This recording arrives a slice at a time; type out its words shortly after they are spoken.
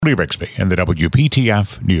Lee Bixby in the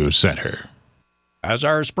WPTF News Center. As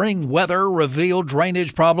our spring weather revealed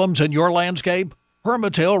drainage problems in your landscape,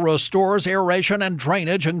 Permatil restores aeration and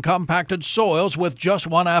drainage in compacted soils with just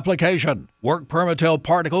one application. Work Permatil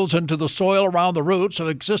particles into the soil around the roots of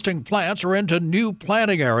existing plants or into new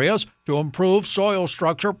planting areas to improve soil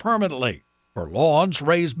structure permanently. For lawns,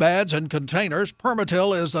 raised beds, and containers,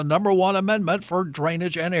 Permatil is the #1 amendment for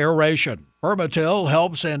drainage and aeration. Permatil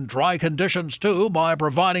helps in dry conditions, too, by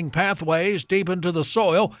providing pathways deep into the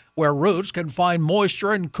soil where roots can find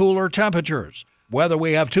moisture in cooler temperatures. Whether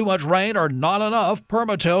we have too much rain or not enough,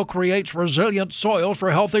 Permatil creates resilient soil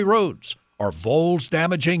for healthy roots. Are voles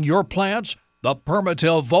damaging your plants? The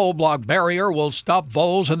Permatil Vole Block Barrier will stop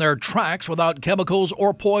voles in their tracks without chemicals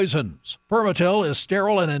or poisons. Permatil is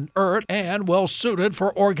sterile and inert and well suited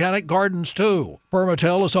for organic gardens, too.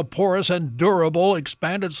 Permatil is a porous and durable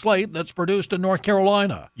expanded slate that's produced in North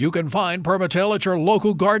Carolina. You can find Permatil at your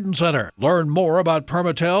local garden center. Learn more about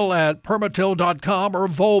Permatil at permatil.com or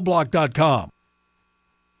voleblock.com.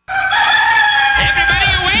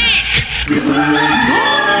 Everybody awake! Good morning.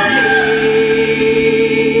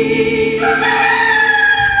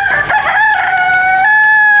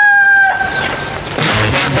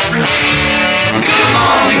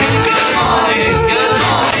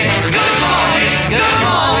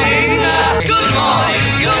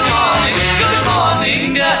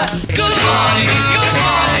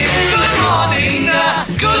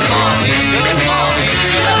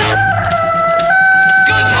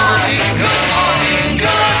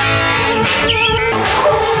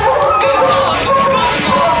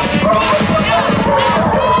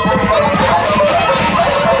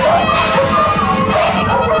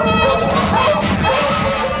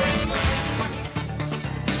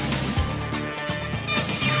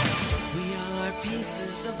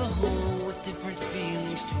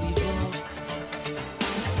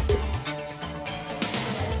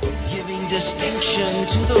 Distinction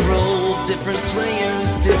to the role, different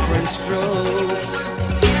players, different strokes.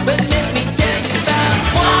 But let me tell you about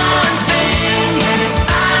one thing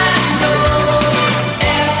I know.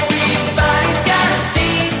 Everybody's got a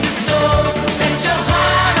seed to sow. Let your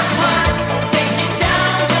heart of hearts take you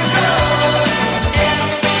down the road.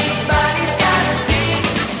 Everybody's got a seed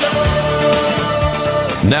to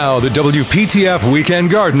sow. Now the WPTF Weekend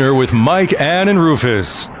Gardener with Mike, Ann, and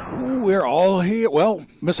Rufus. We're all here. Well,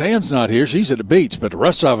 Miss Ann's not here. She's at the beach, but the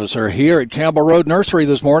rest of us are here at Campbell Road Nursery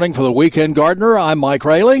this morning for the Weekend Gardener. I'm Mike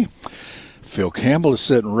Rayleigh. Phil Campbell is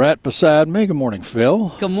sitting right beside me. Good morning,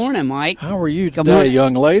 Phil. Good morning, Mike. How are you today,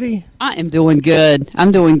 young lady? I am doing good.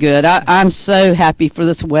 I'm so happy for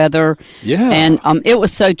this weather. Yeah. And it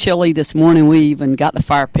was so chilly this morning, we even got the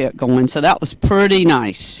fire pit going, so that was pretty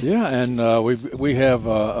nice. Yeah, and we have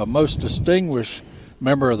a most distinguished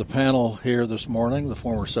member of the panel here this morning, the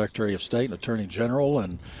former Secretary of State and Attorney General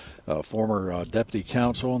and former Deputy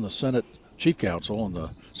Counsel and the Senate Chief Counsel on the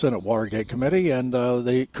Senate Watergate Committee, and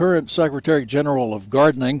the current Secretary General of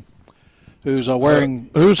Gardening, who's wearing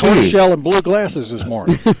tortoiseshell and blue glasses this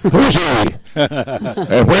morning. Who's he?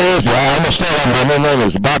 And where is he? I understand my name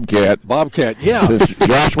is Bobcat. Bobcat, yeah.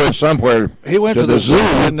 Josh went somewhere. He went to the zoo,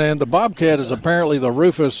 and the Bobcat is apparently the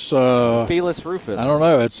Rufus. Felis rufus. I don't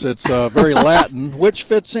know. It's very Latin, which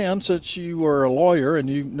fits in since you were a lawyer and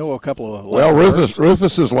you know a couple of Latin words.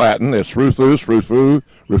 Rufus is Latin. It's Rufus, Rufu,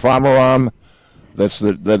 Rufamaram. That's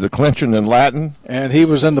the declension in Latin. And he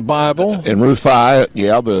was in the Bible. And Rufi,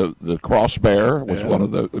 the cross bearer was one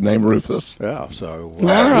of the name Rufus. Yeah, so all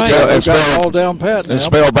right. It's all down pat now. And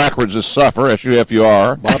spelled backwards is suffer,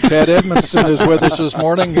 S-U-F-U-R. Bobcat Edmondson is with us this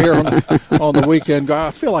morning here on the Weekend.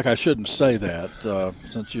 I feel like I shouldn't say that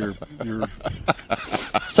since you're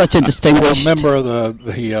such a distinguished member of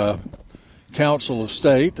the Council of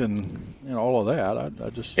State and all of that. I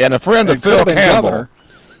just and a friend of Phil Campbell. Governor.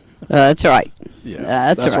 That's right.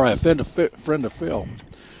 Yeah, that's right. Friend of Phil.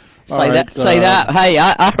 Say that. Hey,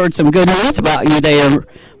 I heard some good news about you there,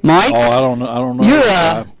 Mike. Oh, I don't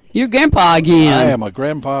know. You're grandpa again. I am a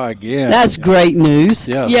grandpa again. That's great news.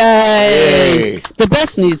 Yeah. Yay! The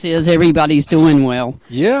best news is everybody's doing well.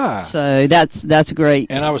 Yeah. So that's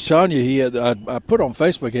great. And I was telling you, I put on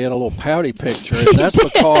Facebook, he had a little pouty picture, and that's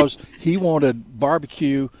because he wanted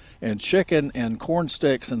barbecue and chicken and corn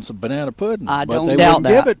sticks and some banana pudding. I but don't they doubt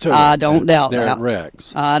wouldn't that. give it to him. I don't doubt They're that. at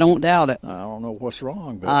Rex. I don't doubt it. I don't know what's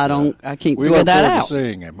wrong. But, I can't we figure look that forward out. to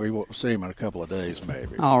seeing him. We will see him in a couple of days,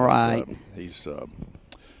 maybe. All right.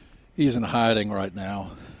 He's in hiding right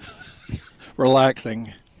now,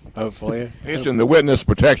 relaxing. Hopefully, he's in the witness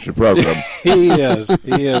protection program. He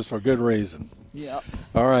is for good reason. Yep.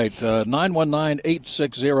 All right,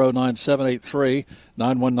 919-860-9783,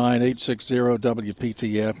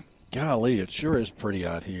 919-860-WPTF. Golly, it sure is pretty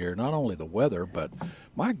out here. Not only the weather, but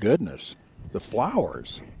my goodness, the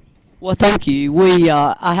flowers. Well, thank you.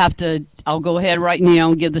 I'll go ahead right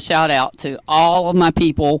now and give the shout out to all of my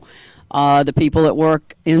people, the people that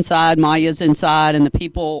work inside, Maya's inside, and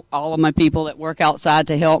all of my people that work outside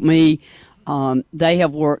to help me. They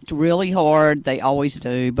have worked really hard. They always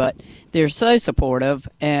do, but they're so supportive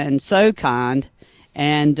and so kind.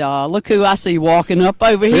 And look who I see walking up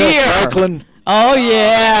over here. Franklin. Oh,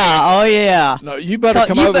 yeah. Oh, yeah. No, you better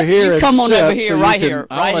come over here. You and come on sit over here, so right you here.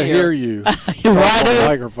 can, I want to hear you Right on the over.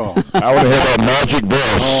 microphone. I would have had that magic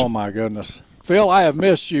voice. Oh, my goodness. Phil, I have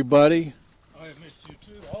missed you, buddy. I have missed you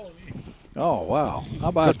too, all of you. Oh, wow. How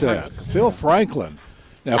about that? Phil Franklin.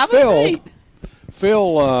 Now, Have a seat.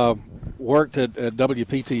 Phil worked at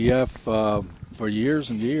WPTF for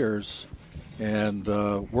years and years and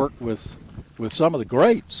worked with some of the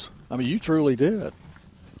greats. I mean, you truly did.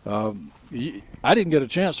 I didn't get a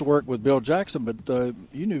chance to work with Bill Jackson, but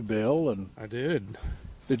you knew Bill. And I did.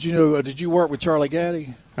 did you work with Charlie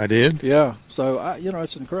Gaddy? I did. Yeah. So,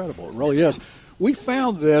 it's incredible. It really is. We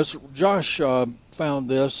found this. Josh found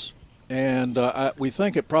this. And we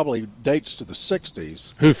think it probably dates to the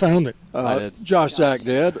 60s. Who found it? Josh Zach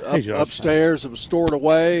did. Hey, Josh. Upstairs, it was stored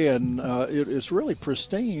away, and it's really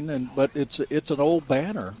pristine. But it's an old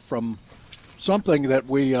banner from something that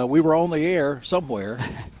we were on the air somewhere.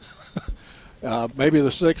 Maybe the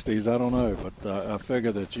 60s, I don't know. But I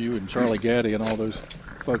figure that you and Charlie Gaddy and all those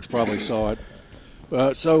folks probably saw it.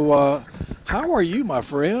 So how are you, my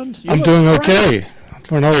friend? You I'm look doing great. okay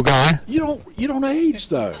for an old guy. You don't age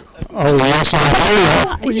though. Oh, yes,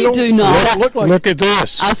 I Well, You do not. look do. like. Look at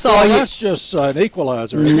this. I saw Well, you. that's just an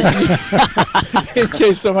equalizer. In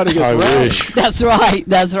case somebody gets I wrong. wish. That's right.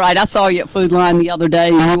 That's right. I saw you at Food Line the other day,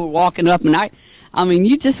 and you were walking up, and I mean,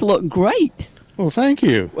 you just look great. Well, thank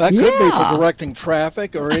you. Well, that could be Yeah. for directing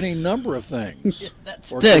traffic or any number of things. That Or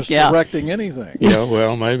stick, just yeah. directing anything. Yeah,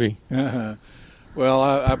 well, maybe. Well,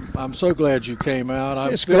 I'm so glad you came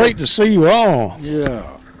out. It's great to see you all.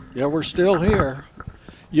 Yeah, we're still here.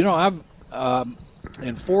 You know, I've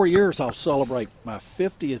in 4 years I'll celebrate my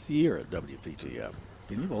 50th year at WPTF.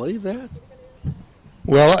 Can you believe that?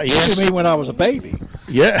 Well, yes. You mean when I was a baby?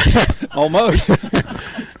 Yeah. Almost.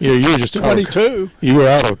 you were just 22. You were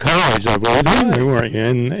out of college, I believe, weren't you?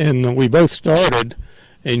 And we both started,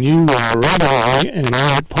 and you were regularly and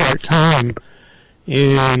I part-time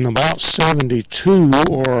in about 72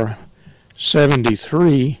 or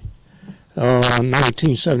 73,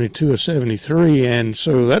 1972 or 73, and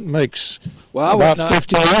so that makes about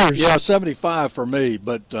 50 years. Yeah, 75 for me,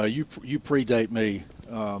 but you predate me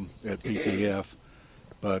at PTF.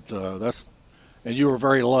 But and you were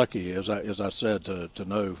very lucky, as I said, to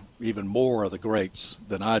know even more of the greats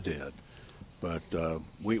than I did. But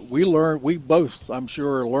we learned, we both, I'm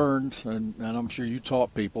sure, learned, and I'm sure you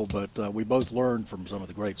taught people, but we both learned from some of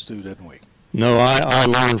the greats too, didn't we? No, I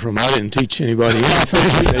learned from, I didn't teach anybody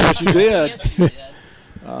anything. Yes, you did.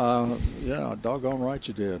 Yeah, doggone right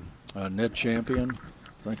you did. Ned Champion,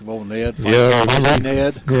 think of old Ned. Yeah, Feisty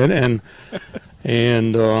Ned.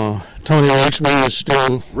 And Tony Rigsby is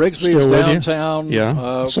still Rigsby still is with downtown. you.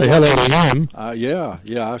 Yeah, say hello to him. Yeah,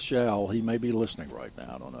 I shall. He may be listening right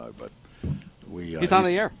now. I don't know, but he's on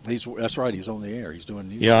the air. That's right. He's on the air. He's doing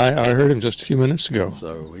news. Yeah, I heard him just a few minutes ago.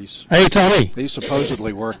 So he's. Hey, Tony. He's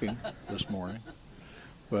supposedly working this morning,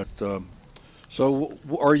 but so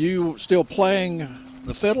are you still playing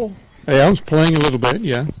the fiddle? Hey, I was playing a little bit.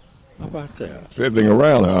 Yeah. How about that? Fiddling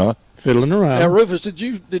around, huh? Fiddling around. Now, Rufus, did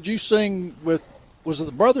you sing with? Was it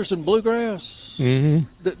the Brothers in Bluegrass?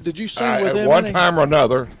 Mm-hmm. Did you sing with At them? one time or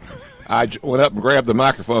another, I went up and grabbed the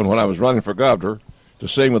microphone when I was running for governor to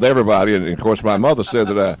sing with everybody. And, of course, my mother said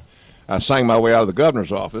that I sang my way out of the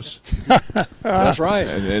governor's office. That's right.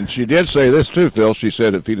 And she did say this, too, Phil. She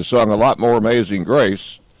said if he'd have sung a lot more Amazing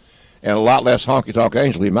Grace and a lot less Honky Tonk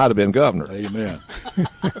Angel, he might have been governor. Amen.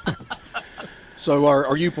 So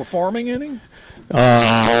are you performing any?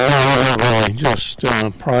 Not really, just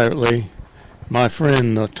privately. My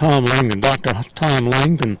friend Tom Langdon, Dr. Tom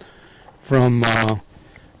Langdon from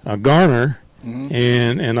Garner,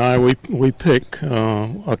 and I, we pick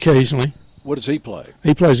occasionally. What does he play?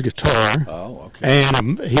 He plays guitar. Oh, okay.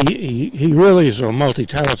 And he really is a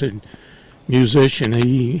multi-talented musician.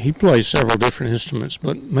 He plays several different instruments,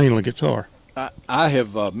 but mainly guitar. I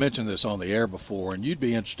have mentioned this on the air before, and you'd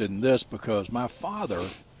be interested in this because my father,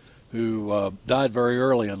 who died very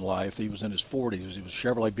early in life, he was in his 40s. He was a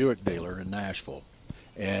Chevrolet Buick dealer in Nashville.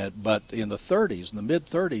 But in the 30s, in the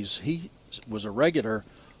mid-30s, he was a regular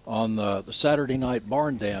on the Saturday night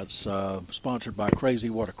barn dance sponsored by Crazy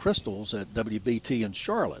Water Crystals at WBT in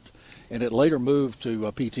Charlotte. And it later moved to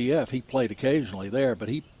PTF. He played occasionally there, but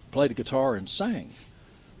he played a guitar and sang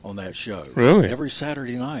on that show. Really? Every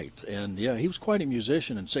Saturday night. And, yeah, he was quite a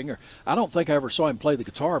musician and singer. I don't think I ever saw him play the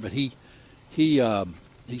guitar, but he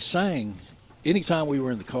sang anytime we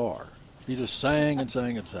were in the car. He just sang and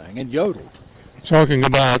sang and sang and yodeled. Talking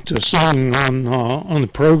about singing on the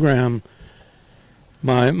program,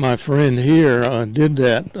 my friend here did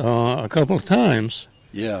that a couple of times.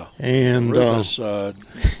 Yeah. And Rufus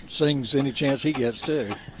sings any chance he gets,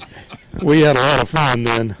 too. We had a lot of fun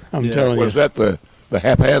then, I'm telling you. Was that the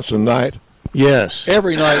Hap Hansen night? Yes.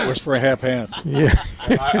 Every night was for Hap Hansen. Yeah.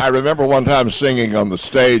 I remember one time singing on the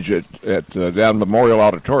stage at down Memorial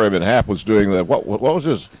Auditorium, and Hap was doing the what was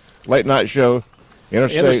his late night show?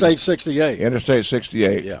 Interstate 68. Interstate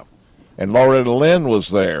 68. Yeah. And Loretta Lynn was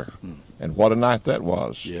there, and what a night that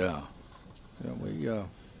was. Yeah. We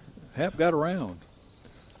Hap got around.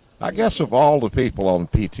 I guess of all the people on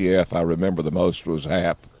PTF, I remember the most was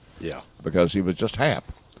Hap. Yeah. Because he was just Hap.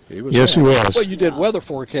 He was. Yes, Hap. he was. Well, you did weather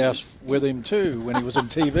forecasts with him too when he was in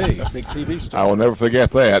TV, big TV star. I will never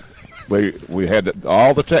forget that. We had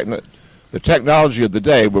all the technology of the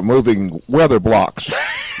day. Were moving weather blocks,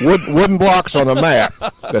 wooden blocks on a map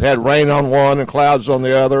that had rain on one and clouds on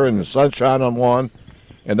the other and the sunshine on one,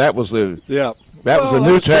 and that was the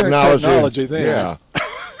new technology. Then. Yeah.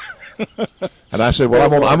 And I said,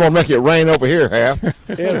 "Well, I'm gonna make it rain over here, Hap."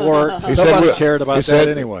 It worked. Nobody cared about that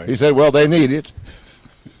anyway. He said, "Well, they need it."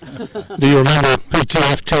 Do you remember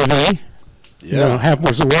PTF TV? Yeah. You know, Hap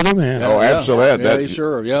was the weatherman. Oh, absolutely. Yeah,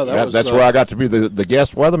 sure. Yeah, that's where I got to be the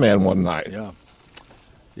guest weatherman one night. Yeah.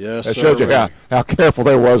 Yes. That showed you how careful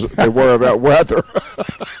they were about weather.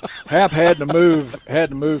 Hap had to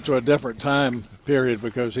move to a different time period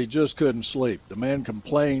because he just couldn't sleep. The man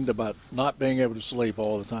complained about not being able to sleep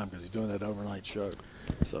all the time because he's doing that overnight show.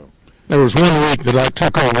 So there was one week that I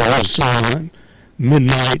took over his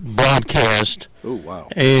midnight broadcast. Oh, wow.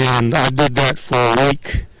 And I did that for a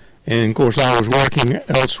week. And, of course, I was working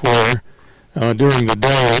elsewhere during the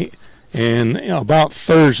day. And about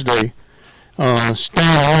Thursday,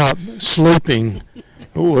 standing up, sleeping,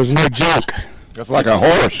 was no joke. Just like a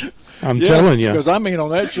horse. I'm telling you. Because, on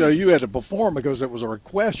that show, you had to perform because it was a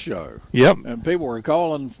request show. Yep. And people were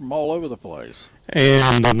calling from all over the place.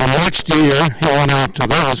 And the next year, he went out to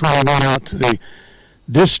the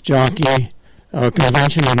disc jockey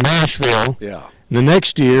convention in Nashville. Yeah. The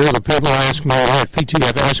next year, the people asked me,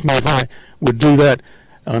 PTF asked me if I would do that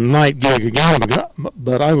night gig again,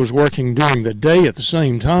 but I was working during the day at the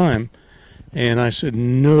same time, and I said,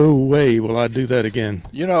 no way will I do that again.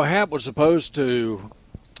 You know, Hap was supposed to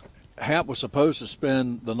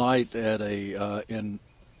spend the night at in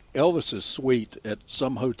Elvis's suite at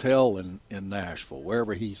some hotel in Nashville,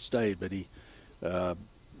 wherever he stayed, but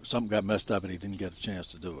something got messed up and he didn't get a chance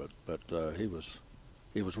to do it. But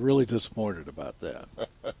he was really disappointed about that.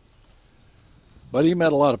 But he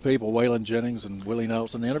met a lot of people, Waylon Jennings and Willie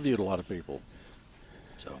Nelson, interviewed a lot of people.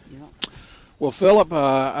 So, well, Philip,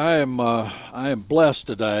 I am blessed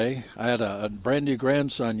today. I had a brand new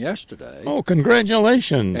grandson yesterday. Oh,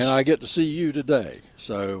 congratulations! And I get to see you today.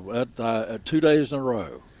 So 2 days in a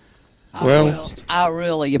row. I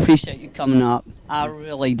really appreciate you coming up. I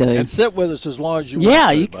really do. And sit with us as long as you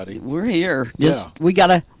want to, buddy. We're here. We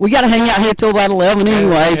gotta hang out here till about 11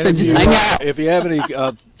 anyway. So just hang out. If you have any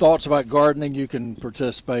thoughts about gardening, you can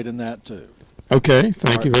participate in that too. Okay,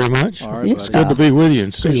 thank you very much. All right, it's good to be with you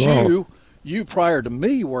and see you all. You prior to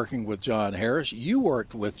me working with John Harris, you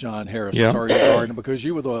worked with John Harris at Target Garden because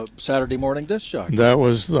you were the Saturday morning disc jockey. That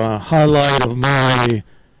was the highlight of my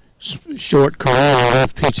short career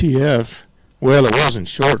with PTF. Well, it wasn't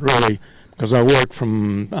short really, because I worked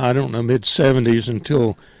from mid-70s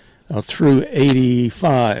until through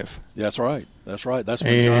 85. That's right. That's when John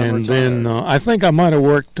and retired. Then I think I might have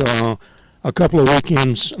worked a couple of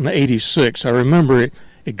weekends in 86. I remember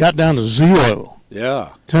it got down to 0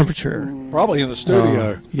 temperature. Probably in the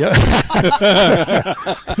studio. Yeah.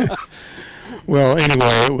 Well,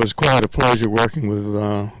 anyway, it was quite a pleasure working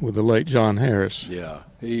with the late John Harris. Yeah,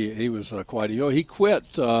 he was quite he quit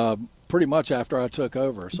pretty much after I took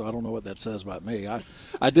over, so I don't know what that says about me.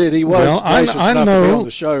 I did. He was gracious enough to be on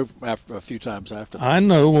the show after a few times after that. I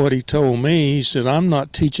know what he told me. He said, I'm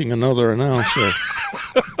not teaching another announcer.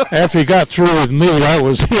 After he got through with me, that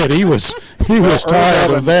was it. He was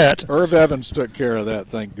tired of that. Irv Evans took care of that,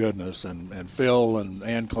 thank goodness, and Phil and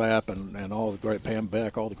Ann Clapp and all the great Pam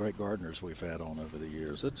Beck, all the great gardeners we've had on over the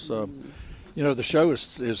years. It's the show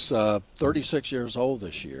is 36 years old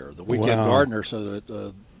this year. The Weekend Gardener, so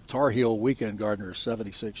that Tar Heel weekend gardener is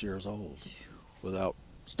 76 years old without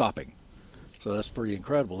stopping. So that's pretty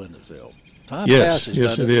incredible, isn't it, Phil? Time passes.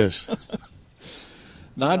 Yes, it is.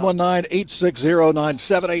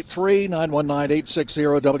 919-860-9783,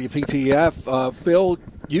 919-860-WPTF. Phil,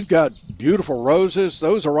 you've got beautiful roses.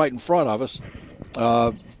 Those are right in front of us.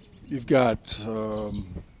 You've got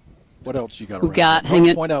what else you got? We've got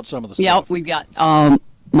hanging. Point out some of the stuff. Yeah, we've got.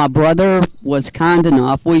 My brother was kind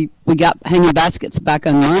enough. We got hanging baskets back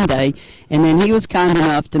on Monday, and then he was kind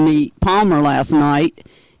enough to meet Palmer last night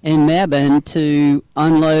in Mebane to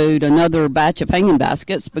unload another batch of hanging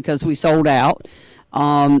baskets because we sold out.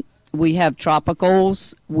 We have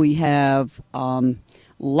tropicals. We have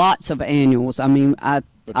lots of annuals. I mean,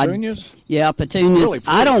 petunias. Petunias. Really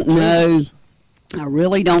I don't know. I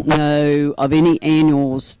really don't know of any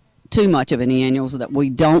annuals. Too much of any annuals that we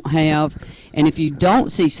don't have, and if you don't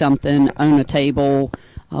see something on a table,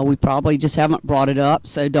 we probably just haven't brought it up.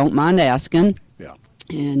 So don't mind asking. Yeah.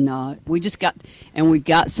 And we've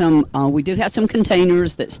got some. We do have some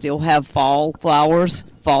containers that still have fall flowers,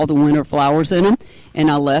 fall to winter flowers in them, and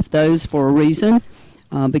I left those for a reason,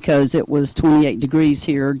 because it was 28 degrees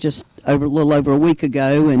here just a little over a week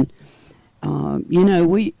ago, and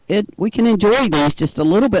we can enjoy these just a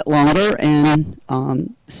little bit longer and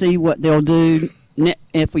see what they'll do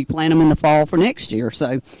if we plant them in the fall for next year.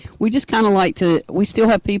 So we just kind of like to. We still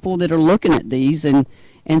have people that are looking at these and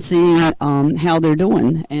seeing how they're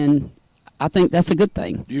doing, and I think that's a good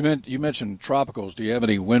thing. You mentioned tropicals. Do you have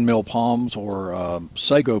any windmill palms or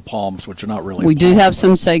sago palms, which are not really? We do have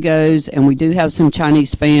some sagos, and we do have some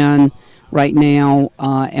Chinese fan right now,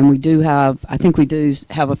 and we do have. I think we do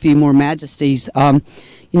have a few more majesties.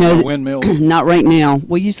 Windmill. Not right now.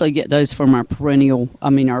 We usually get those from our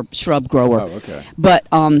our shrub grower. Oh, okay. But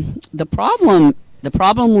the problem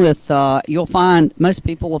with you'll find most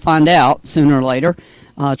people will find out sooner or later.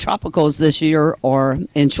 Tropicals this year are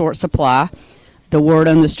in short supply. The word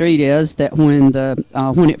on the street is that when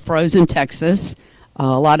it froze in Texas,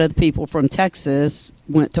 a lot of the people from Texas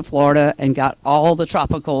went to Florida and got all the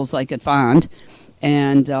tropicals they could find,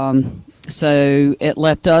 and so it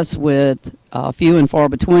left us with few and far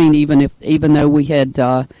between. Even though we had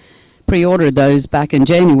pre-ordered those back in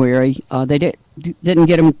January, they didn't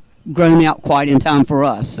get them grown out quite in time for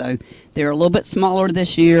us. So they're a little bit smaller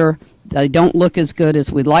this year. They don't look as good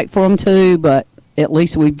as we'd like for them to, but at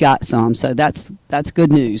least we've got some. So that's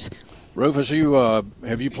good news. Rufus,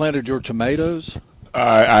 have you planted your tomatoes?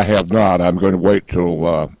 I have not. I'm going to wait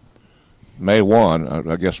till May 1.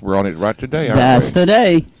 I guess we're on it right today, aren't That's we? the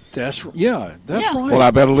day. That's right. Well,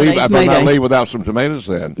 I better leave. I better not leave without some tomatoes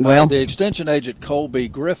then. Well, the extension agent Colby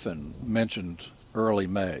Griffin mentioned early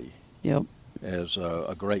May. Yep. As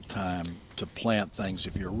a great time to plant things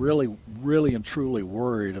if you're really, really and truly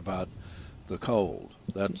worried about the cold.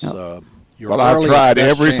 That's your I've tried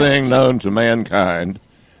everything chance. known to mankind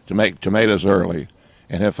to make tomatoes early,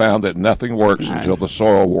 and have found that nothing works until the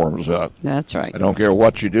soil warms up. That's right. I don't care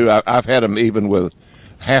what you do. I've had them even with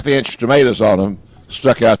half-inch tomatoes on them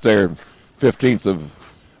stuck out there 15th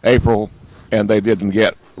of April, and they didn't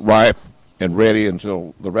get ripe and ready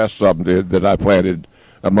until the rest of them did that I planted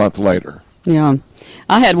a month later. Yeah.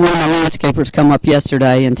 I had one of my landscapers come up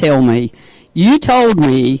yesterday and tell me, you told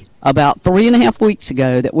me about 3.5 weeks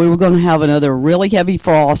ago that we were going to have another really heavy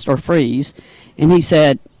frost or freeze. And he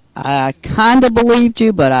said, I kind of believed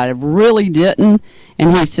you, but I really didn't.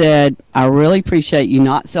 And he said, I really appreciate you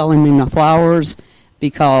not selling me my flowers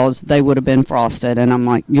because they would have been frosted. And I'm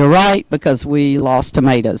like, you're right, because we lost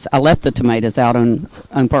tomatoes. I left the tomatoes out on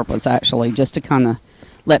purpose, actually, just to kind of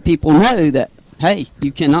let people know that, hey,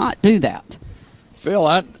 you cannot do that.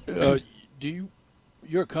 Phil,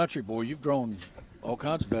 you're a country boy. You've grown all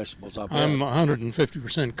kinds of vegetables. I'm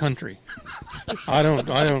 150% country. I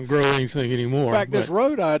don't grow anything anymore. In fact, this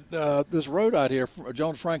road out here,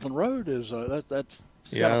 Jones Franklin Road, is that's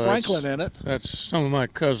got a Franklin in it. That's some of my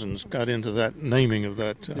cousins got into that naming of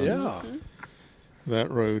that.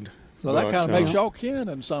 That road. So that kind of makes y'all kin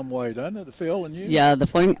in some way, doesn't it, Phil and you? Yeah, the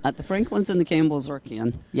Franklins and the Campbells are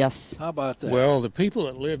kin. Yes. How about that? Well, the people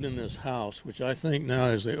that lived in this house, which I think now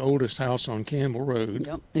is the oldest house on Campbell Road.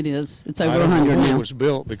 Yep, it is. It's over 100 100 now. It was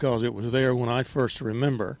built because it was there when I first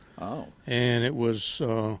remember. Oh. And it was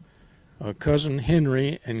cousin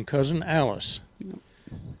Henry and cousin Alice. Yep.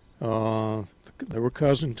 They were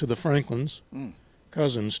cousins to the Franklins.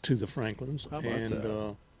 Cousins to the Franklins. How about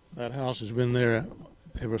that? That house has been there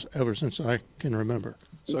ever since I can remember.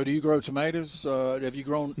 So do you grow tomatoes? Have you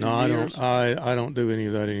grown? No, I don't do any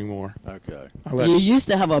of that anymore. Okay. You used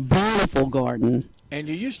to have a beautiful garden And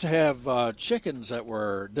you used to have chickens that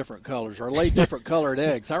were different colors or laid different colored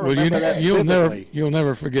eggs. I remember that vividly. You'll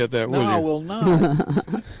never forget that, will you? No, I will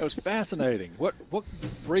not. It was fascinating. What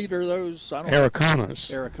breed are those? I don't know.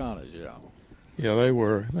 Aracanas, yeah. Yeah, they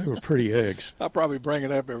were pretty eggs. I'll probably bring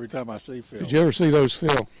it up every time I see Phil. Did you ever see those,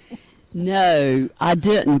 Phil? No, I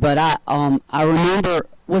didn't, but I remember,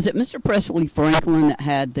 was it Mr. Presley Franklin that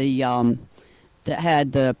had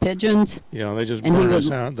the pigeons? Yeah, they just burned his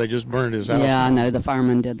house. They just burned his house. Yeah, I know, the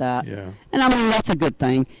fireman did that. Yeah. And I mean, that's a good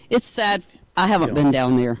thing. It's sad. I haven't been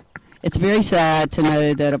down there. It's very sad to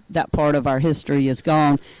know that that part of our history is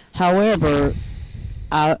gone. However,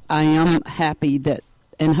 I am happy that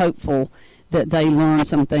and hopeful that they learn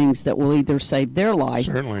some things that will either save their life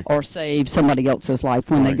or save somebody else's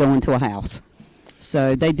life when they go into a house.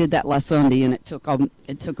 So they did that last Sunday, and it took them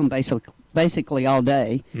basically all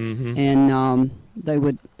day, and they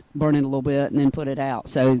would burn it a little bit and then put it out.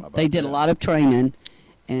 So they did a lot of training,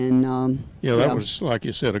 and that was, like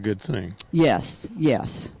you said, a good thing. Yes.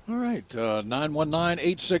 All right,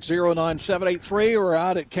 919-860-9783. We're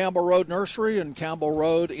out at Campbell Road Nursery and Campbell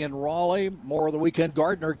Road in Raleigh. More of the Weekend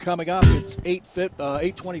Gardener coming up. It's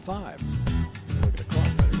 8:25.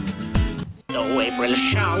 The April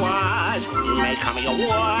showers may come your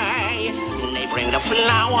way. They bring the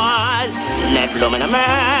flowers that bloom in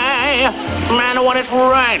May. Man, when it's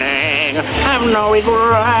raining, have no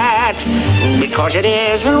regret, because it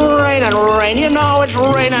is raining, rain. You know it's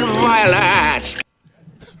raining violet.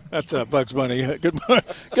 That's Bugs Bunny. Good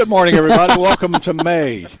morning, everybody. Welcome to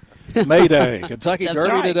May. It's May Day. Kentucky That's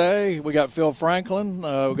Derby right. today. We got Phil Franklin.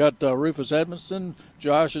 We got Rufus Edmondson.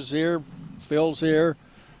 Josh is here. Phil's here.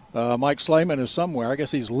 Mike Slayman is somewhere. I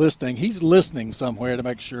guess he's listening. He's listening somewhere to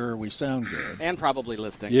make sure we sound good. And probably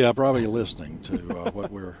listening. Yeah, probably listening to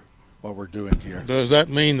what we're doing here. Does that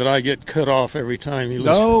mean that I get cut off every time you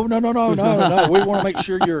listen? No. We want to make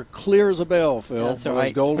sure you're clear as a bell, Phil. That's Those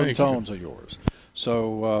right. golden tones of yours.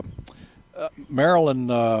 So Marilyn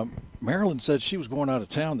said she was going out of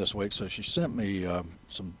town this week, so she sent me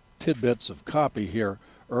some tidbits of copy here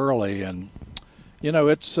early, and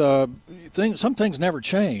it's some things never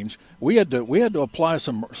change. We had to apply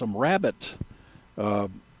some rabbit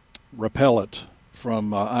repellent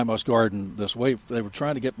from I Must Garden this week. They were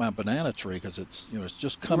trying to get my banana tree because it's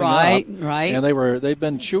just coming up. Right. And they've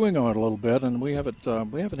been chewing on it a little bit, and we haven't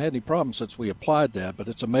had any problems since we applied that. But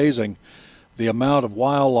it's amazing the amount of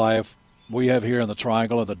wildlife we have here in the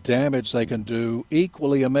Triangle and the damage they can do.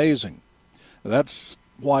 Equally amazing. That's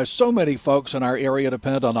why so many folks in our area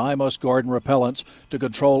depend on I Must Garden repellents to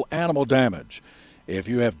control animal damage. If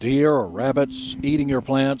you have deer or rabbits eating your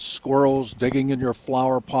plants, squirrels digging in your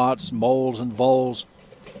flower pots, moles and voles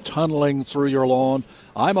tunneling through your lawn,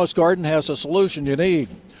 I Must Garden has a solution you need.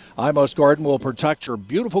 I Must Garden will protect your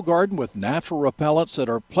beautiful garden with natural repellents that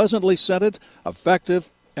are pleasantly scented,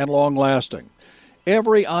 effective, and long-lasting.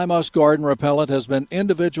 Every I Must Garden repellent has been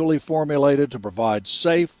individually formulated to provide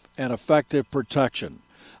safe and effective protection.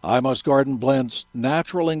 I Must Garden blends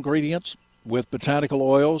natural ingredients with botanical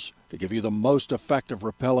oils to give you the most effective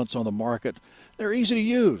repellents on the market. They're easy to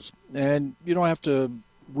use, and you don't have to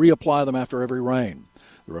reapply them after every rain.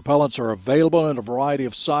 The repellents are available in a variety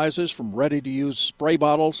of sizes, from ready-to-use spray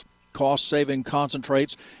bottles, cost-saving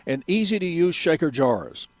concentrates, and easy-to-use shaker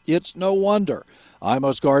jars. It's no wonder I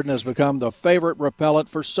Must Garden has become the favorite repellent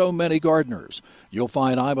for so many gardeners. You'll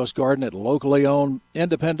find I Must Garden at locally owned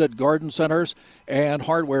independent garden centers and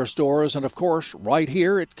hardware stores, and of course right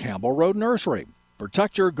here at Campbell Road Nursery.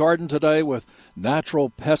 Protect your garden today with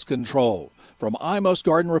natural pest control from I Must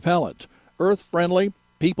Garden Repellent. Earth-friendly,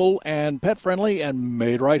 people and pet-friendly, and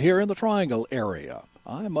made right here in the Triangle area.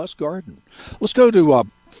 I Must Garden. Let's go to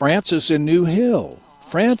Francis in New Hill.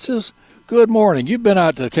 Francis, good morning. You've been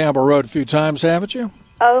out to Campbell Road a few times, haven't you?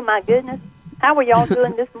 Oh, my goodness. How are y'all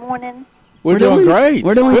doing this morning? We're doing great.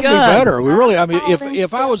 We're doing Couldn't good. be better. We really,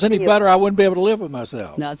 if I was any better, I wouldn't be able to live with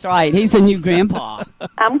myself. That's right. He's a new grandpa.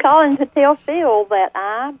 I'm calling to tell Phil that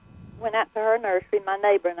I went out to her nursery, my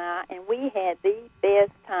neighbor and I, and we had the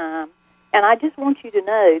best time. And I just want you to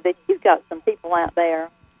know that you've got some people out there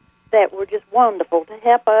that were just wonderful to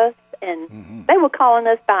help us, and they were calling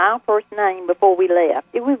us by our first name before we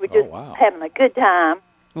left. We were just having a good time.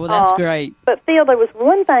 Well, that's great. But, Phil, there was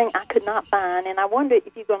one thing I could not find, and I wonder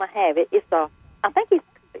if you're going to have it. I think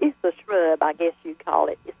it's a shrub, I guess you'd call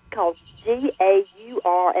it. It's called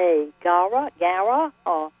Gaura,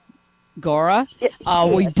 Gaura. Gora.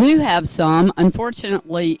 We do have some.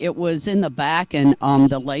 Unfortunately, it was in the back, and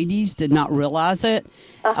the ladies did not realize it.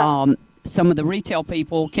 some of the retail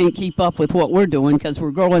people can't keep up with what we're doing because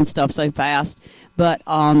we're growing stuff so fast. But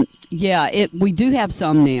we do have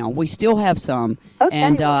some now. We still have some,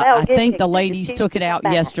 and I think the ladies took it out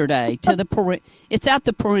yesterday to the it's at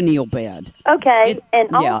the perennial bed. Okay,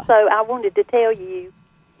 also I wanted to tell you,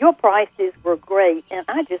 your prices were great, and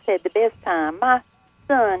I just had the best time. My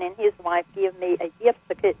son and his wife give me a gift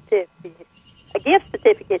certificate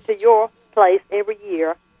to your place every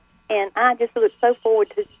year, and I just look so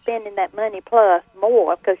forward to spending that money plus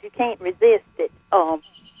more because you can't resist it.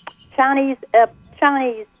 Chinese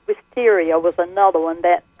wisteria was another one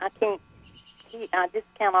that I just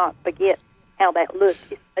cannot forget how that looks.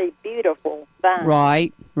 It's a beautiful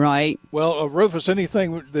vine. Right. Well, Rufus,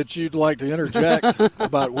 anything that you'd like to interject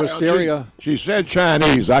about wisteria? She said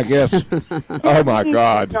Chinese, I guess. Oh, my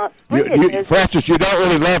God. Francis, you don't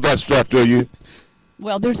really love that stuff, do you?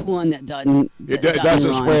 Well, there's one that doesn't. It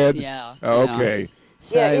doesn't spread? Yeah. Okay.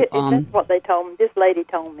 So, that's what they told me. This lady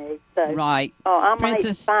told me. So, right. I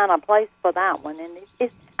Francis, might find a place for that one. And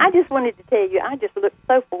I just wanted to tell you, I just look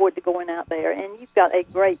so forward to going out there, and you've got a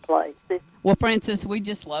great place. Well, Francis, we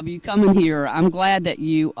just love you coming here. I'm glad that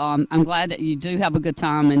you do have a good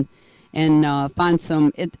time and find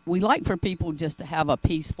some. We like for people just to have a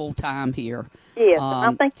peaceful time here. Yes,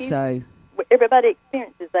 I think everybody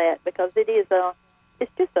experiences that because it's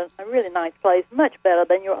just a really nice place, much better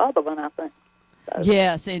than your other one, I think. So.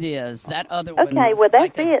 Yes, it is. That other one. Okay, well,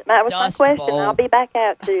 that's it. That was my question. Bowl. I'll be back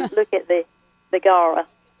out to look at the Gara.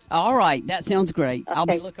 All right, that sounds great. Okay, I'll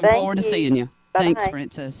be looking forward to seeing you. Bye-bye. Thanks,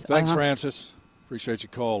 Francis. Thanks, Francis. Appreciate you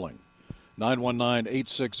calling.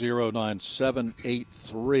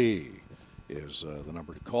 919-860-9783 is the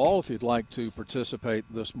number to call if you'd like to participate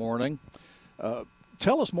this morning.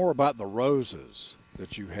 Tell us more about the roses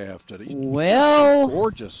that you have today. Well,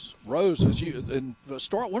 gorgeous roses.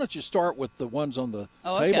 Why don't you start with the ones on the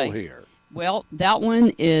table here? Well, that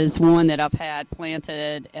one is one that I've had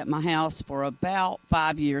planted at my house for about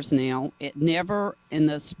 5 years now. It never, in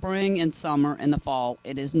the spring and summer and the fall,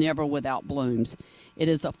 it is never without blooms. It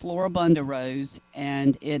is a Floribunda rose,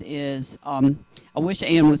 and it is, I wish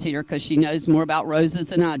Ann was here because she knows more about roses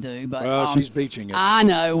than I do. But she's beaching it. I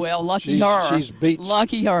know. Well, lucky her. She's beached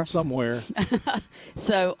lucky her. somewhere.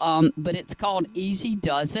 So, but it's called Easy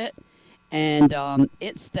Does It, and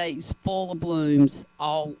it stays full of blooms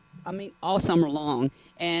all summer long.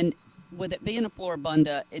 And with it being a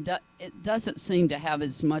Floribunda, it doesn't seem to have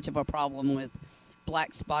as much of a problem with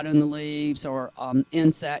black spot on the leaves or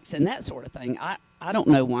insects and that sort of thing. I don't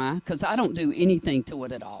know why, because I don't do anything to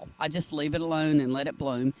it at all. I just leave it alone and let it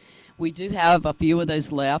bloom. We do have a few of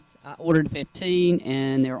those left. I ordered 15,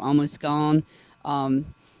 and they're almost gone.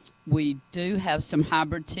 We do have some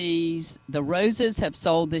hybrid teas. The roses have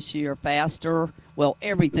sold this year faster. Well,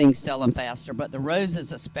 everything's selling faster, but the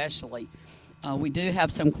roses especially. We do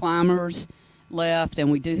have some climbers left,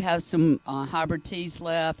 and we do have some hybrid teas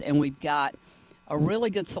left, and we've got a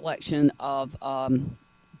really good selection of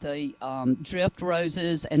the drift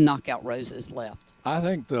roses and knockout roses left. I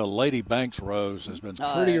think the Lady Banks rose has been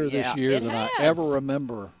prettier this year than I ever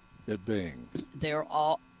remember it being. They're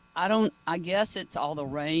all, I guess it's all the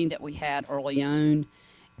rain that we had early on,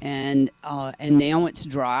 and now it's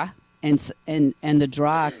dry, and the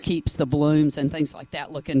dry keeps the blooms and things like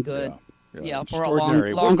that looking good. Yeah, for a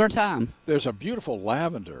longer time. There's a beautiful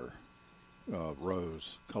lavender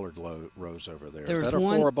colored rose over there. There's is that a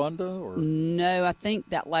Floribunda? Or? No, I think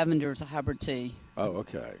that lavender is a hybrid tea. Oh,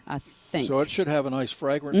 okay. I think. So it should have a nice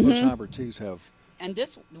fragrance. Most hybrid teas have. And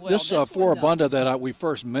this Floribunda that we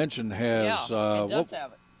first mentioned has. It does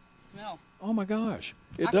have it. Smell. Oh my gosh,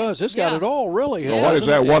 it does. It's got it all, really. Well, what is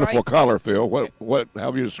that wonderful color, Phil? What? How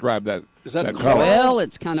do you describe that? Is that color? Well,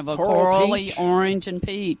 it's kind of a corally peach? Orange and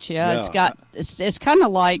peach. Yeah, it's got. It's kind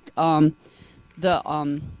of like the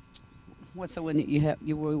what's the one that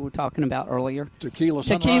we were talking about earlier? Tequila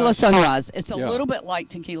Sunrise. Tequila Sunrise. It's a little bit like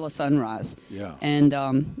Tequila Sunrise. Yeah. And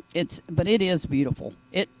but it is beautiful.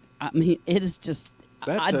 It is just.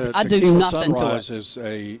 That I do nothing Sunrise to it.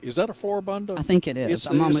 Is that a Floribunda? I think it is.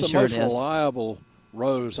 I'm almost sure it is. It's the most reliable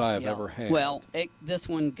rose I have ever had. Well, this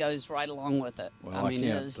one goes right along with it. Well, it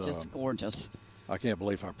is just gorgeous. I can't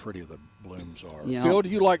believe how pretty the blooms are. Yeah. Phil, do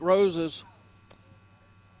you like roses?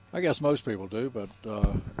 I guess most people do, but...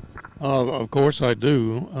 Of course I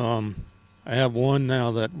do. I have one now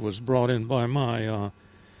that was brought in by my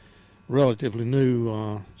relatively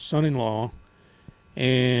new son-in-law.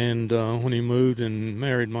 And when he moved and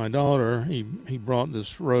married my daughter, he brought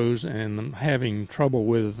this rose, and I'm having trouble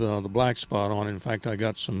with the black spot on it. In fact, I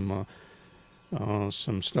got some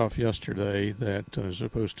stuff yesterday that is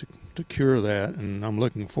supposed to cure that, and I'm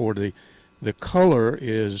looking forward to the color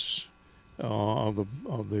is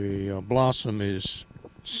of the blossom is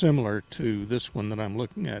similar to this one that I'm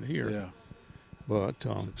looking at here. Yeah. But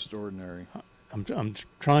it's extraordinary. I'm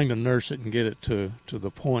trying to nurse it and get it to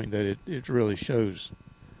the point that it really shows.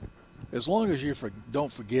 As long as you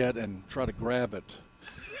don't forget and try to grab it.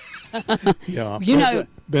 Yeah, you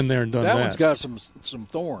been there and done that. That one's got some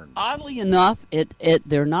thorns. Oddly enough,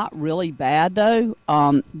 they're not really bad though.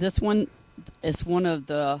 This one is one of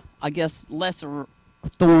the, I guess, lesser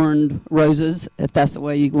thorned roses, if that's the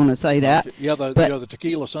way you want to say that. Yeah, the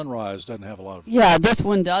Tequila Sunrise doesn't have a lot of. Yeah, this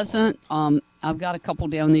one doesn't. I've got a couple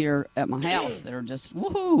down there at my house that are just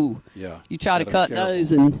woohoo. Yeah. You try to cut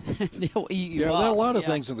those and they'll eat you up. There are a lot of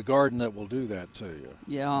things in the garden that will do that to you.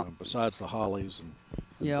 Yeah. Besides the hollies and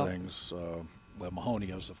things, the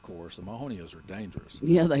mahonias, of course. The mahonias are dangerous.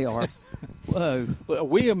 Yeah, they are. Whoa.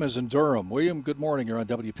 William is in Durham. William, good morning. You're on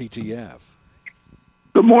WPTF.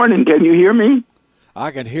 Good morning. Can you hear me?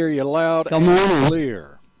 I can hear you loud and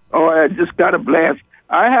clear. Oh, I just got a blast.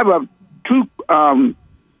 I have two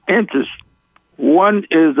interests. One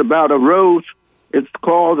is about a rose. It's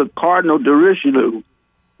called the Cardinal de Richelieu.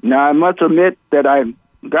 Now, I must admit that I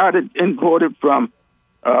got it imported from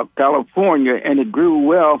California, and it grew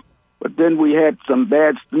well, but then we had some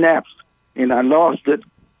bad snaps, and I lost it,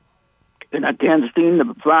 and I can't seem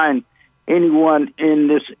to find anyone in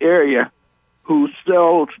this area who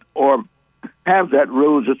sells or have that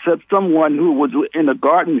rose except someone who was in a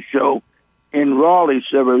garden show in Raleigh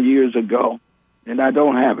several years ago, and I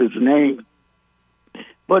don't have his name.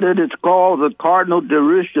 But it is called the Cardinal de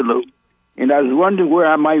Richelieu, and I was wondering where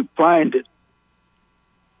I might find it.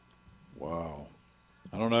 Wow,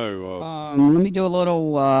 I don't know. Let me do a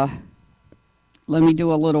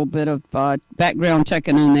little bit of background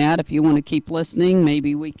checking on that. If you want to keep listening,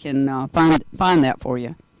 maybe we can find that for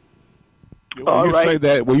you. Will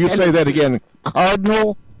you say that again?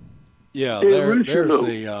 Cardinal? Yeah, there's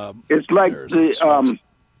the. It's like the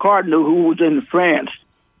cardinal who was in France.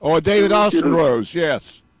 Oh, David Austin Rose,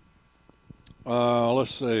 yes.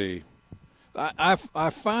 Let's see. I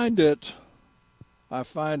find it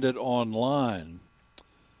online,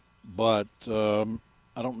 but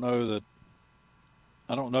I don't know that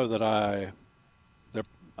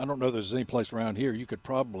there's any place around here. You could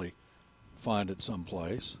probably find it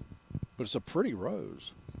someplace, but it's a pretty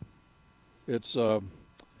rose. It's let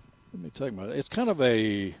me take it's kind of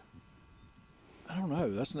a, I don't know.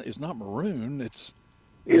 It's not maroon. It's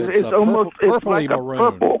almost purpley like maroon.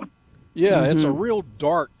 A purple. Yeah, it's a real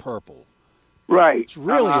dark purple. Right. It's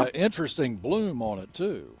really an interesting bloom on it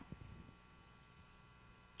too.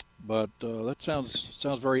 But that sounds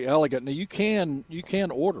very elegant. Now you can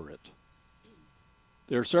order it.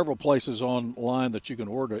 There are several places online that you can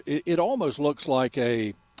order it. It almost looks like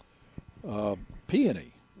a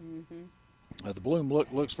peony. Mm-hmm. The bloom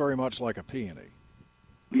looks very much like a peony.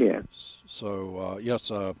 Yes. So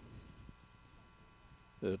yes,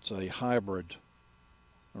 it's a hybrid.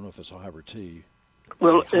 I don't know if it's a hybrid tea.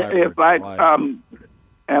 Well, if I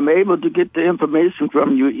am able to get the information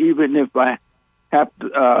from you, even if I have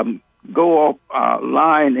to go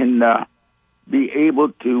offline and be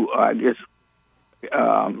able to, I guess,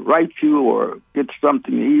 write you or get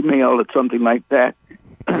something, email or something like that,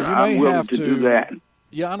 I'm willing to do that.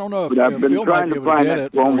 Yeah, I don't know if I've been Phil trying might be to able to find get that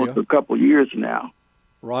it for for almost you. a couple of years now.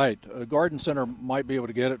 Right. A garden center might be able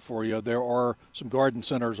to get it for you. There are some garden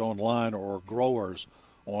centers online or growers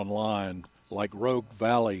online, like Rogue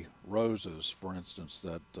Valley Roses, for instance,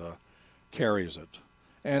 that carries it.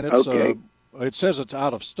 And it's it says it's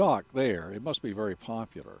out of stock there. It must be very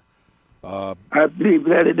popular. I believe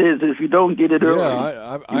that it is. If you don't get it early,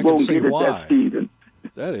 I can see why. That season.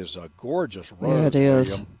 That is a gorgeous rose. Yeah, it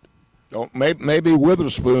is. Maybe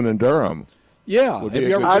Witherspoon in Durham. Yeah. Have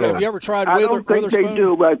you ever tried Witherspoon? I don't think they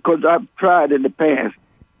do, because I've tried in the past,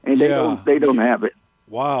 and they don't have it.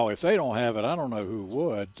 Wow, if they don't have it, I don't know who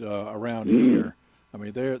would around here. I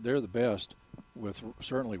mean, they're the best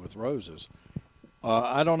certainly with roses.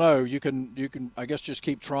 I don't know. You can I guess just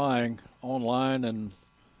keep trying online and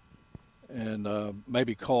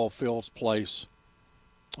maybe call Phil's place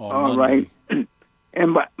on All Monday. right.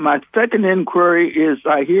 And my second inquiry is,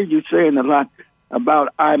 I hear you saying a lot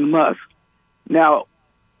about I must. Now,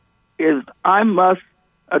 is I must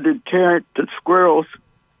a deterrent to squirrels?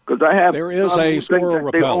 Because I have there is a squirrel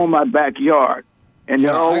repellent. They own my backyard, and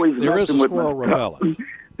they're always there is a messing squirrel with my repellent.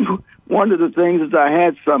 One of the things is I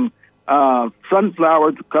had some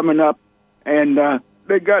sunflowers coming up, and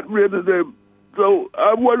they got rid of them. So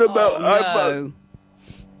what about I must?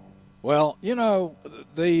 Well, the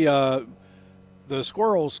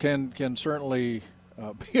squirrels can certainly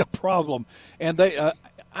be a problem, and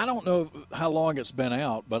I don't know how long it's been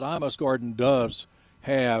out, but I Must Garden does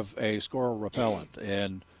have a squirrel repellent,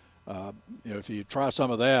 and if you try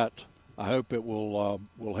some of that, I hope it will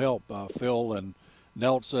help. Phil and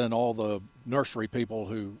Nelson, all the nursery people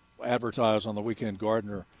who advertise on the Weekend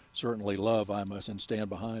Gardener certainly love I Must and stand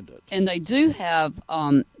behind it. And they do have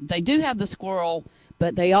the squirrel,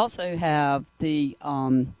 but they also have the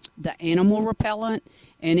animal repellent,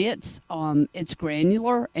 and it's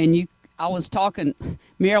granular. And I was talking.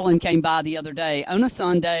 Marilyn came by the other day on a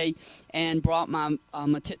Sunday and brought my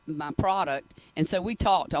product, and so we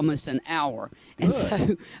talked almost an hour. And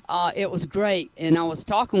so it was great. And I was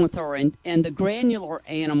talking with her, and the granular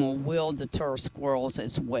animal will deter squirrels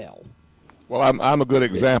as well. Well, I'm a good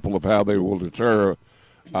example of how they will deter.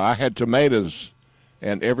 I had tomatoes,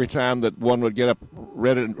 and every time that one would get up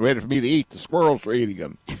ready for me to eat, the squirrels were eating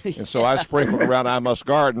them. And so I sprinkled around I Must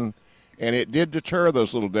Garden, and it did deter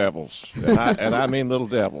those little devils. And I mean little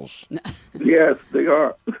devils. Yes, they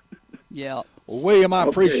are. Yeah. Well, William, I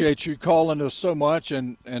appreciate you calling us so much,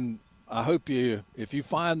 and I hope if you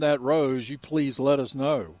find that rose, you please let us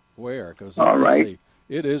know where, because all right.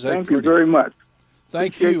 It is Thank you very much.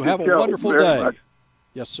 Thank you. Have a wonderful day. Much.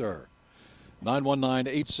 Yes, sir.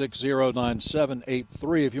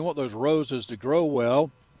 919-860-9783. If you want those roses to grow well,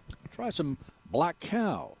 try some Black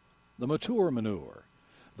Cow, the mature manure.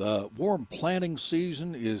 The warm planting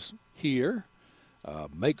season is here.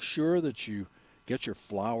 Make sure that you get your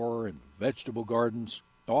flower and vegetable gardens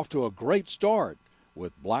off to a great start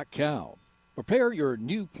with Black Cow. Prepare your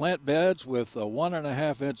new plant beds with a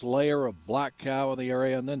 1.5-inch layer of Black Cow in the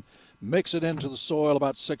area, and then mix it into the soil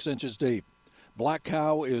about 6 inches deep. Black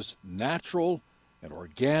Cow is natural and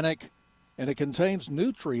organic, and it contains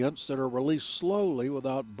nutrients that are released slowly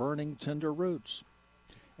without burning tender roots.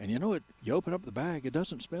 And you open up the bag, it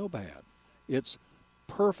doesn't smell bad. It's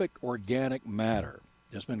perfect organic matter.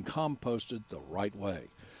 It's been composted the right way.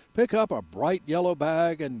 Pick up a bright yellow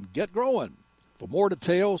bag and get growing. For more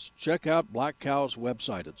details, check out Black Cow's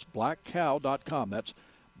website. It's blackcow.com. That's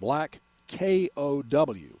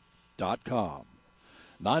blackkow.com.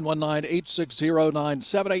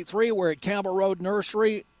 919-860-9783. We're at Campbell Road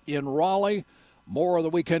Nursery in Raleigh. More of the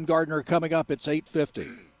Weekend Gardener coming up. It's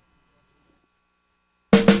 8:50.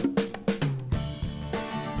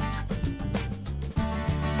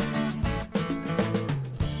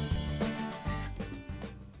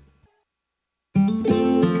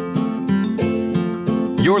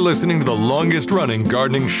 You're listening to the longest-running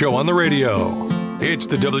gardening show on the radio. It's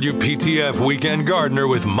the WPTF Weekend Gardener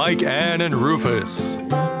with Mike, Ann, and Rufus.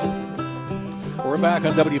 We're back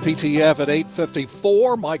on WPTF at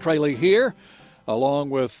 8:54. Mike Rayleigh here,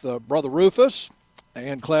 along with Brother Rufus.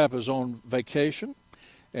 Ann Clapp is on vacation.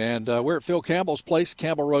 And we're at Phil Campbell's place,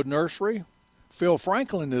 Campbell Road Nursery. Phil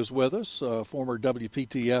Franklin is with us, former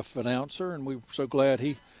WPTF announcer, and we're so glad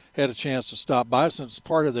he had a chance to stop by since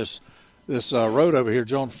part of this road over here,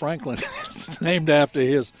 John Franklin, is named after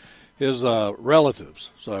his relatives.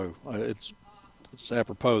 So it's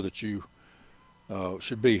apropos that you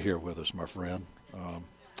should be here with us, my friend.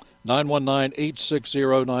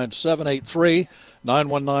 919-860-9783,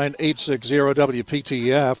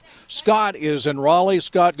 919-860-WPTF. Scott is in Raleigh.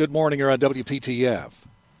 Scott, good morning. You're on WPTF.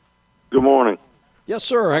 Good morning. Yes,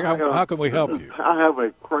 sir. How can we help you? I have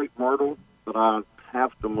a crepe myrtle that I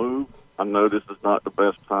have to move. I know this is not the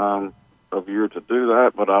best time of year to do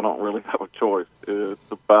that, but I don't really have a choice.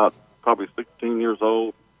 It's about probably 16 years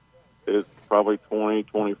old. It's probably 20,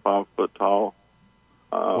 25 foot tall.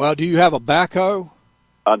 Well, do you have a backhoe?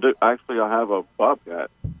 I do. Actually, I have a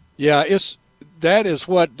bobcat. Yeah, that is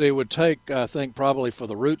what they would take, I think, probably for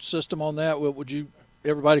the root system on that. Would you?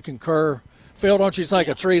 Everybody concur? Phil, don't you think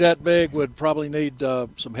a tree that big would probably need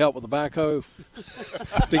some help with the backhoe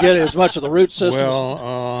to get as much of the root system?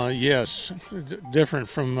 Well, yes, different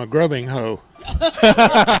from a grubbing hoe.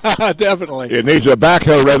 Definitely. It needs a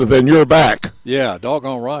backhoe rather than your back. Yeah,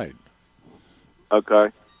 doggone right.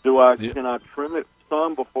 Okay. Can I trim it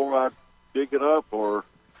some before I dig it up, or?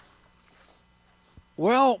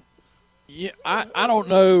 Well, yeah, I don't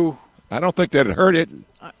know. I don't think that'd hurt it.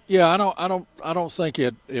 Yeah, I don't think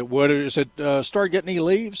it would. Is it start getting any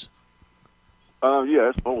leaves? Yeah,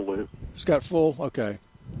 it's full of leaves. It's got full. Okay.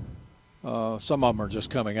 Some of them are just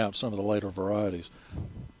coming out. Some of the later varieties.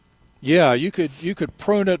 Yeah, you could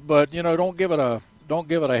prune it, but don't give it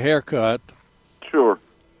a haircut. Sure.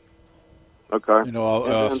 Okay.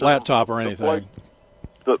 A flat top or anything.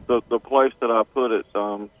 The place that I put it,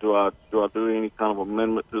 do I do any kind of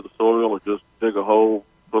amendment to the soil, or just dig a hole?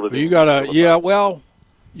 You gotta, yeah. Well,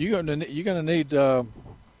 you're gonna need.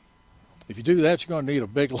 If you do that, you're gonna need a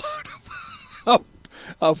big load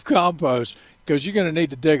of compost. because you're going to need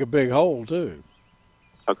to dig a big hole too.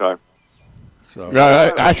 Okay. So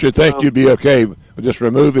I should think you'd be okay with just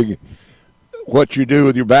removing what you do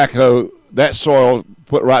with your backhoe. That soil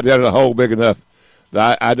put right down in a hole big enough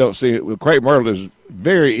that I don't see it. With crepe myrtle is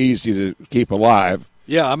very easy to keep alive.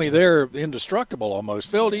 Yeah, I mean they're indestructible almost.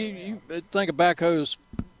 Phil, do you think a backhoe's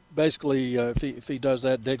basically if he does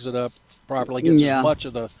that, digs it up properly, gets as much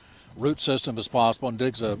of the root system as possible, and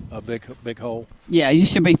digs a big hole? Yeah, you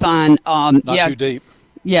should be fine. Not too deep.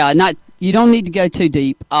 Yeah, you don't need to go too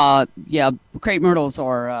deep. Crepe myrtles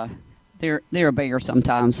are they're a bear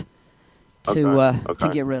sometimes to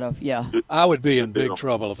get rid of. Yeah, I would be in big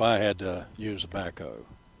trouble if I had to use a backhoe.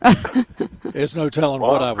 It's no telling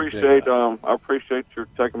what I would do. I appreciate you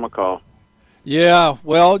taking my call. Yeah,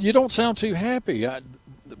 well, you don't sound too happy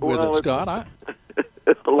with it, Scott.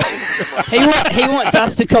 He wants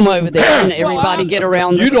us to come over there and everybody get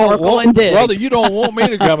around the circle and dig. Brother, you don't want me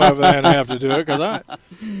to come over there and have to do it because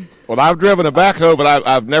Well, I've driven a backhoe, but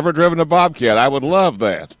I've never driven a Bobcat. I would love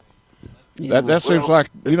that. Yeah. That seems like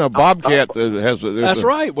Bobcat has. That's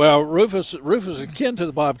right. Well, Rufus is akin to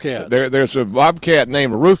the Bobcat. There's a Bobcat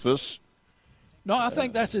named Rufus. No, I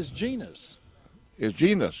think that's his genus. His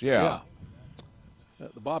genus, yeah.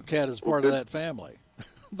 The Bobcat is part of that family.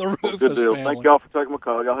 The Rufus good deal. family. Thank y'all for taking my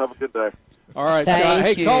call. Y'all have a good day. All right, Scott.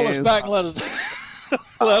 Hey, call us back and let us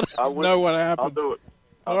know what happened. I'll do it.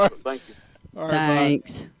 All right. Thank you. All right,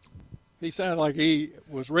 thanks. Bye. He sounded like he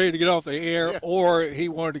was ready to get off the air, or he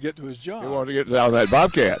wanted to get to his job. He wanted to get down that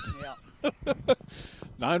Bobcat.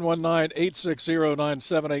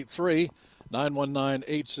 919-860-9783,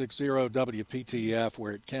 919-860-WPTF.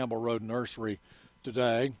 We're at Campbell Road Nursery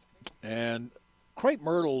today. And crepe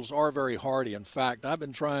myrtles are very hardy. In fact, I've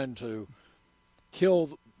been trying to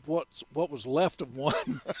kill what was left of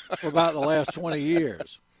one for about the last 20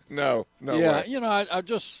 years. No yeah, way. I've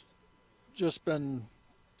just been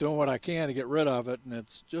doing what I can to get rid of it, and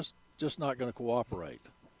it's just not going to cooperate.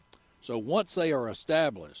 So once they are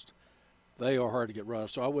established, they are hard to get rid of.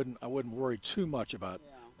 So I wouldn't worry too much about it.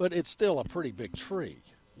 But it's still a pretty big tree.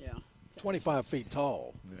 Yeah. 25 feet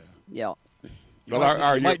tall. Yeah. You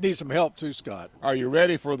might need some help too, Scott. Are you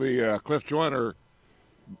ready for the Cliff Joyner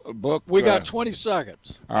book? We got 20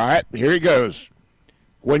 seconds. All right, here he goes.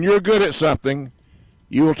 When you're good at something,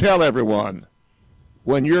 you will tell everyone.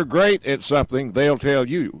 When you're great at something, they'll tell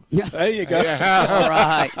you. There you go. All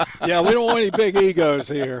right. Yeah, we don't want any big egos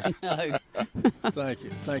here. No. Thank you.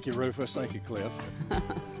 Thank you, Rufus. Thank you, Cliff.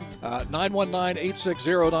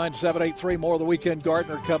 919-860-9783. More of the Weekend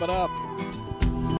Gardener coming up.